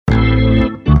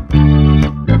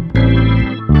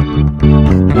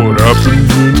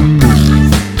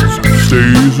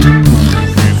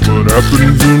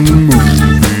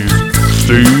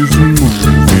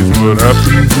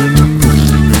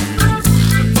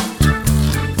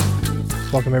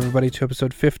Welcome everybody to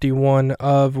episode 51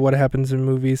 of What Happens in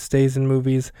Movies Stays in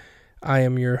Movies. I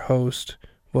am your host,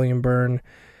 William Byrne.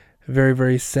 Very,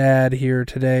 very sad here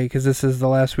today because this is the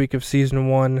last week of season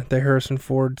 1, the Harrison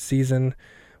Ford season,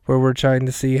 where we're trying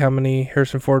to see how many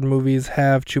Harrison Ford movies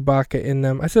have Chewbacca in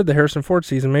them. I said the Harrison Ford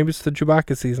season, maybe it's the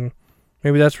Chewbacca season.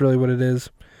 Maybe that's really what it is.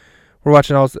 We're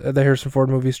watching all the Harrison Ford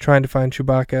movies trying to find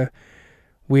Chewbacca.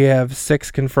 We have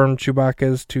 6 confirmed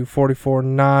Chewbaccas to 44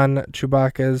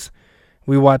 non-Chewbaccas.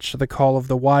 We watched The Call of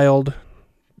the Wild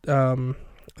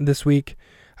this week.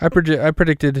 I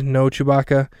predicted no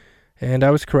Chewbacca, and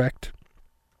I was correct.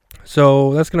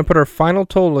 So that's going to put our final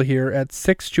total here at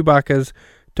 6 Chewbaccas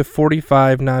to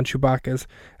 45 non-Chewbaccas.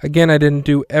 Again, I didn't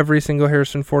do every single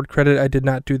Harrison Ford credit. I did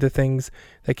not do the things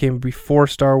that came before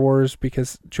Star Wars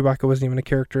because Chewbacca wasn't even a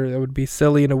character. That would be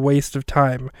silly and a waste of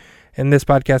time. And this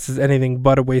podcast is anything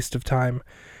but a waste of time.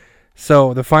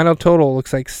 So the final total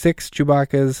looks like 6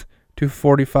 Chewbaccas to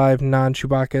 45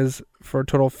 non-Chewbaccas for a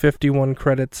total of 51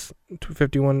 credits,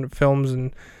 51 films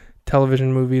and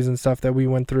television movies and stuff that we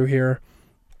went through here.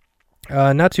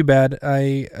 Not too bad.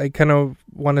 I kind of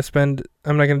want to spend,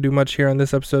 I'm not going to do much here on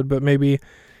this episode, but maybe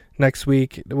next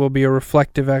week will be a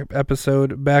reflective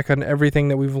episode back on everything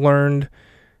that we've learned.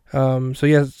 So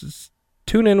yes,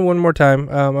 tune in one more time.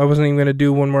 I wasn't even going to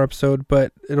do one more episode,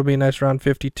 but it'll be a nice round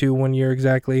 52, 1 year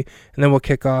exactly. And then we'll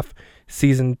kick off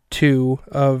season 2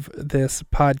 of this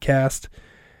podcast.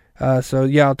 So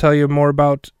yeah, I'll tell you more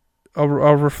about, I'll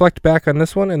reflect back on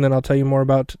this one, and then I'll tell you more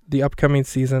about the upcoming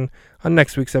season on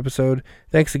next week's episode.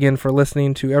 Thanks again for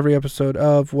listening to every episode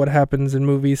of What Happens in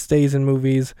Movies Stays in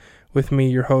Movies with me,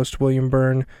 your host, William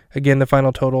Byrne. Again, the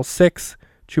final total, 6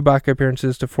 Chewbacca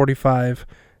appearances to 45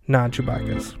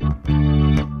 non-Chewbaccas.